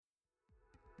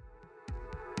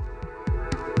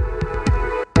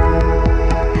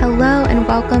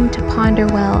Welcome to Ponder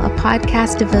Well, a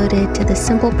podcast devoted to the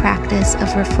simple practice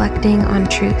of reflecting on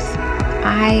truth.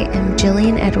 I am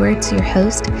Jillian Edwards, your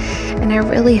host, and I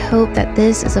really hope that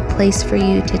this is a place for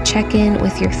you to check in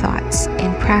with your thoughts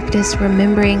and practice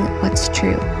remembering what's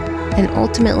true, and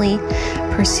ultimately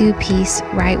pursue peace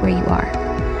right where you are.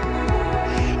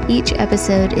 Each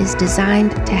episode is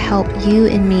designed to help you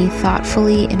and me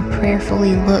thoughtfully and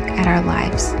prayerfully look at our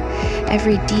lives,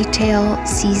 every detail,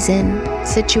 season,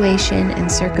 situation,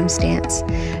 and circumstance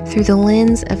through the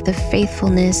lens of the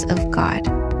faithfulness of God.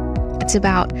 It's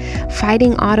about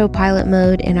fighting autopilot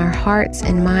mode in our hearts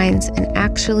and minds and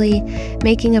actually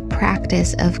making a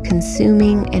practice of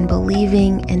consuming and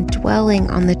believing and dwelling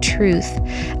on the truth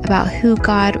about who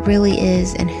God really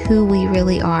is and who we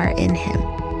really are in Him,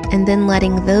 and then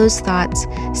letting those thoughts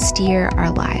steer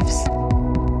our lives.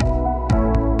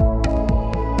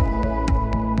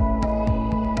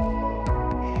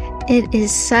 It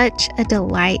is such a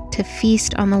delight to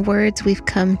feast on the words we've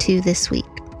come to this week.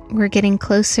 We're getting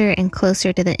closer and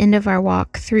closer to the end of our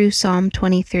walk through Psalm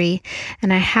 23,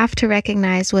 and I have to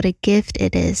recognize what a gift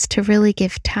it is to really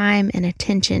give time and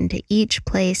attention to each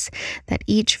place that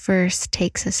each verse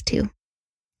takes us to.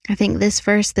 I think this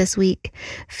verse this week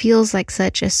feels like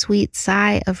such a sweet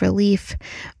sigh of relief,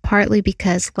 partly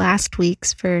because last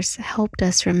week's verse helped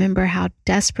us remember how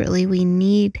desperately we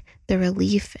need the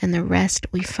relief and the rest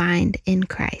we find in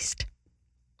Christ.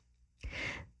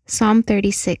 Psalm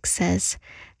 36 says,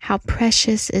 "How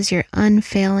precious is your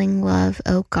unfailing love,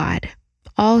 O God!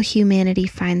 All humanity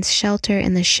finds shelter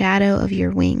in the shadow of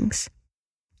your wings.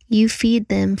 You feed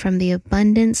them from the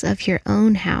abundance of your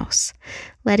own house,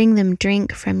 letting them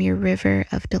drink from your river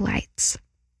of delights."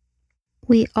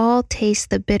 We all taste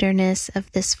the bitterness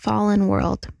of this fallen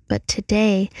world, but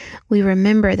today we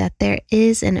remember that there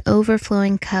is an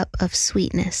overflowing cup of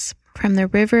sweetness from the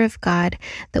river of God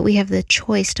that we have the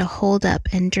choice to hold up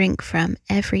and drink from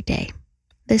every day.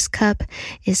 This cup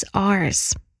is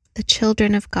ours, the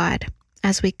children of God,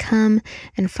 as we come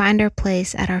and find our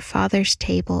place at our Father's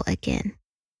table again.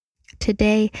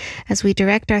 Today, as we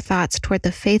direct our thoughts toward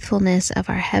the faithfulness of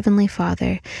our Heavenly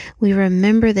Father, we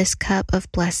remember this cup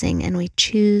of blessing and we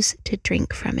choose to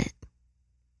drink from it.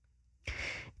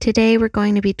 Today, we're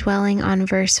going to be dwelling on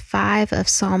verse 5 of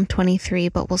Psalm 23,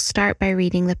 but we'll start by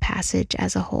reading the passage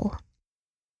as a whole.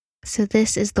 So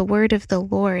this is the word of the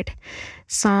Lord,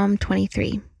 Psalm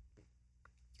 23.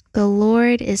 The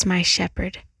Lord is my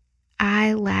shepherd.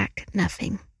 I lack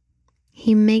nothing.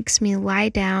 He makes me lie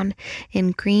down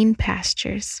in green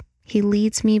pastures. He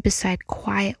leads me beside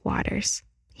quiet waters.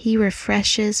 He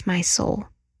refreshes my soul.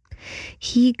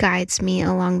 He guides me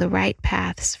along the right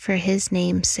paths for His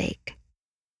name's sake.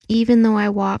 Even though I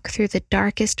walk through the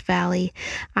darkest valley,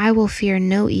 I will fear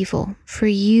no evil, for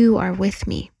you are with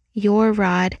me. Your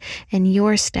rod and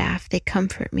your staff, they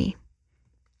comfort me.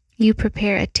 You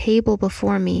prepare a table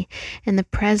before me in the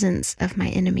presence of my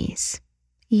enemies.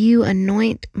 You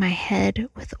anoint my head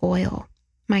with oil.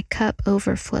 My cup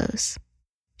overflows.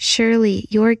 Surely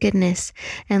your goodness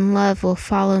and love will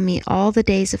follow me all the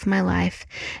days of my life,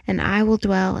 and I will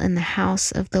dwell in the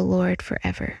house of the Lord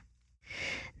forever.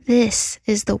 This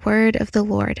is the word of the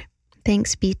Lord.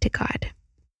 Thanks be to God.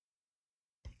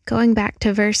 Going back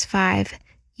to verse 5,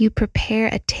 you prepare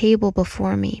a table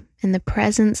before me in the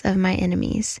presence of my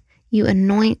enemies. You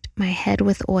anoint my head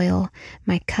with oil.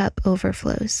 My cup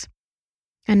overflows.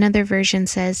 Another version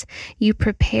says, you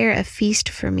prepare a feast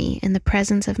for me in the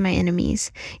presence of my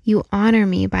enemies. You honor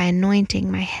me by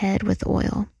anointing my head with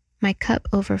oil. My cup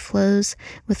overflows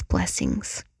with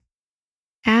blessings.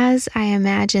 As I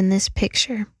imagine this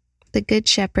picture, the Good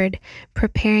Shepherd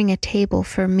preparing a table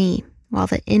for me while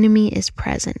the enemy is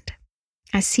present,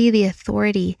 I see the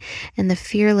authority and the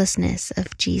fearlessness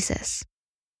of Jesus.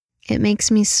 It makes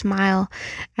me smile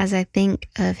as I think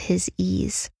of His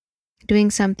ease, doing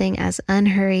something as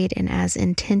unhurried and as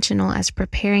intentional as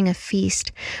preparing a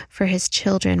feast for His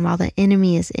children while the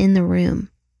enemy is in the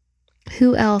room.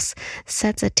 Who else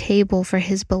sets a table for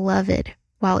His beloved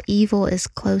while evil is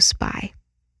close by?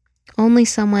 Only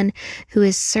someone who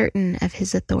is certain of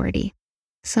His authority,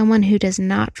 someone who does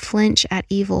not flinch at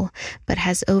evil but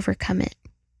has overcome it,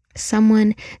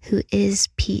 someone who is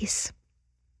peace.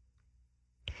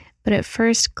 But at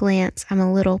first glance, I'm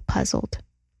a little puzzled.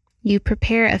 You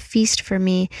prepare a feast for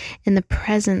me in the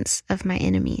presence of my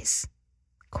enemies.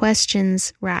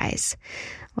 Questions rise,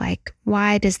 like,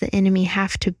 why does the enemy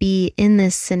have to be in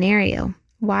this scenario?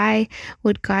 Why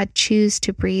would God choose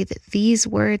to breathe these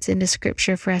words into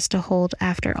Scripture for us to hold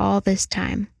after all this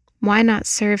time? Why not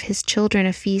serve His children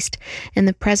a feast in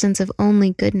the presence of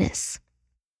only goodness?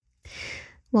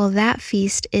 Well, that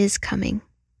feast is coming.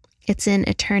 It's in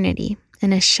eternity,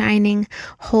 in a shining,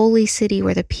 holy city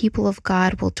where the people of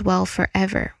God will dwell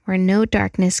forever, where no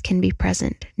darkness can be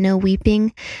present, no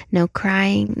weeping, no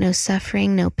crying, no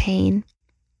suffering, no pain.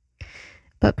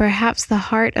 But perhaps the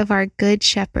heart of our good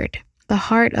shepherd, the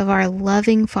heart of our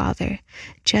loving Father,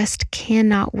 just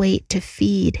cannot wait to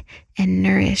feed and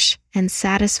nourish and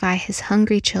satisfy his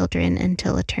hungry children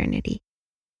until eternity.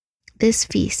 This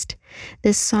feast,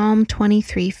 this Psalm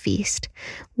 23 feast,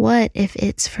 what if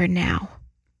it's for now?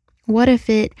 What if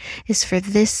it is for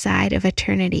this side of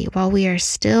eternity while we are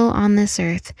still on this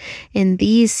earth, in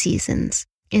these seasons,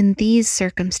 in these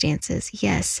circumstances,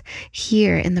 yes,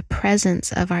 here in the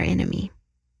presence of our enemy?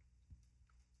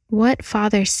 What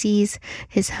father sees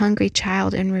his hungry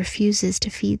child and refuses to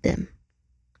feed them?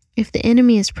 If the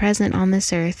enemy is present on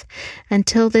this earth,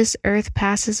 until this earth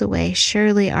passes away,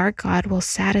 surely our God will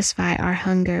satisfy our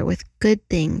hunger with good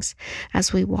things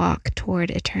as we walk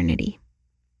toward eternity,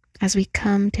 as we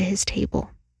come to his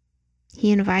table.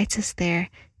 He invites us there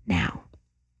now.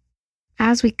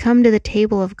 As we come to the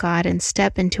table of God and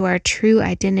step into our true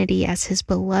identity as his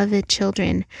beloved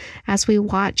children, as we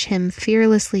watch him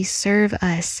fearlessly serve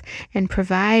us and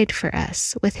provide for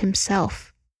us with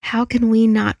himself, how can we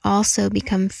not also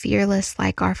become fearless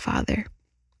like our Father?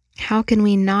 How can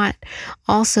we not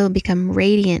also become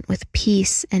radiant with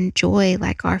peace and joy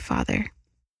like our Father?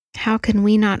 How can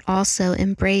we not also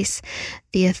embrace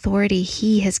the authority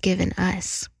he has given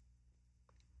us?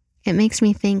 It makes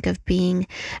me think of being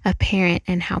a parent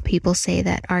and how people say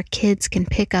that our kids can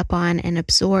pick up on and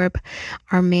absorb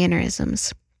our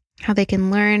mannerisms, how they can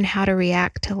learn how to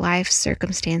react to life's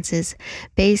circumstances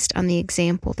based on the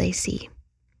example they see.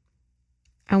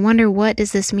 I wonder, what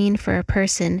does this mean for a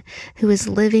person who is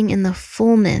living in the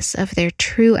fullness of their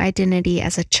true identity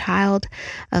as a child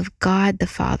of God the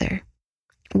Father?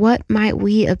 What might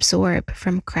we absorb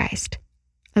from Christ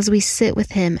as we sit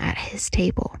with him at his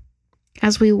table?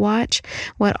 As we watch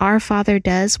what our Father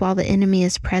does while the enemy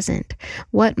is present,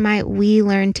 what might we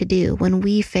learn to do when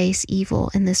we face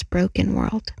evil in this broken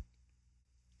world?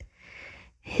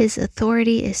 His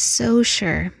authority is so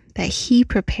sure that he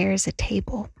prepares a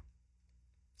table.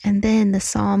 And then the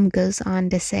psalm goes on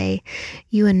to say,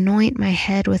 "You anoint my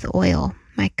head with oil,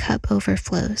 my cup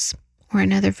overflows." Or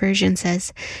another version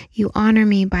says, "You honor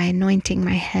me by anointing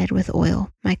my head with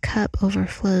oil, my cup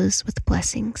overflows with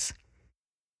blessings."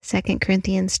 2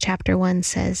 Corinthians chapter 1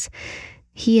 says,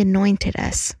 "He anointed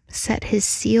us, set his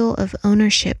seal of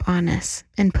ownership on us,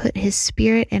 and put his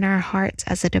spirit in our hearts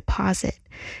as a deposit,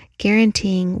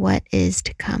 guaranteeing what is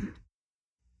to come."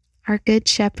 Our good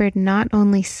shepherd not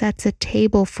only sets a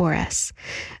table for us,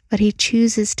 but he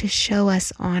chooses to show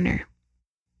us honor.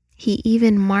 He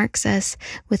even marks us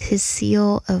with his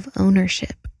seal of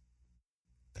ownership.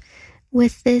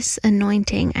 With this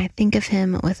anointing, I think of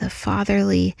him with a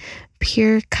fatherly,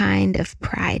 pure kind of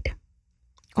pride,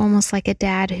 almost like a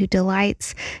dad who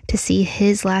delights to see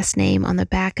his last name on the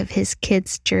back of his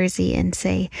kid's jersey and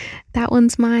say, "That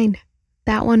one's mine.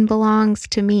 That one belongs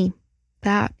to me.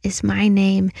 That is my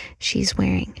name she's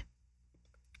wearing."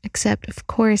 Except, of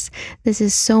course, this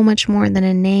is so much more than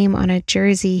a name on a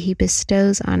jersey he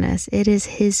bestows on us. It is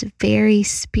his very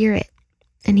spirit,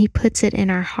 and he puts it in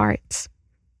our hearts.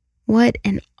 What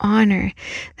an honor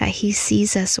that he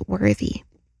sees us worthy,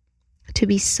 to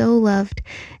be so loved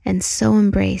and so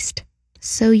embraced,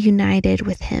 so united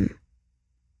with him.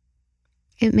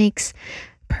 It makes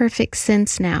perfect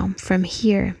sense now from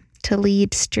here to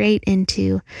lead straight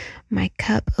into "my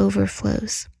cup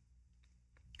overflows."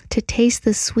 To taste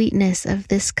the sweetness of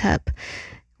this cup,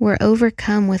 we're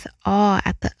overcome with awe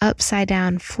at the upside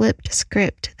down flipped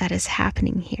script that is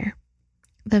happening here.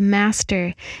 The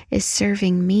Master is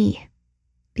serving me.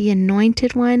 The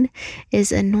Anointed One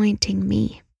is anointing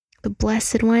me. The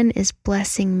Blessed One is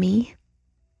blessing me.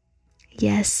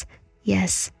 Yes,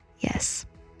 yes, yes.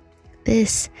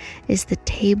 This is the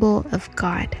table of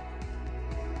God.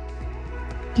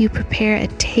 You prepare a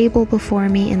table before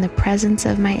me in the presence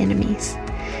of my enemies.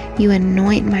 You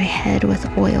anoint my head with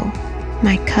oil.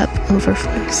 My cup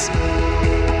overflows.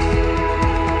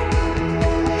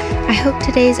 I hope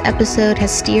today's episode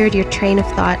has steered your train of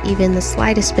thought even the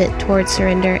slightest bit towards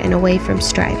surrender and away from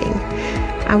striving.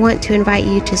 I want to invite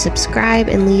you to subscribe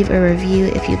and leave a review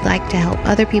if you'd like to help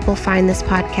other people find this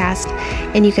podcast.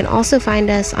 And you can also find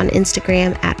us on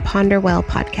Instagram at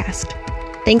PonderWellPodcast.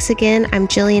 Thanks again. I'm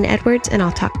Jillian Edwards, and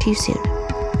I'll talk to you soon.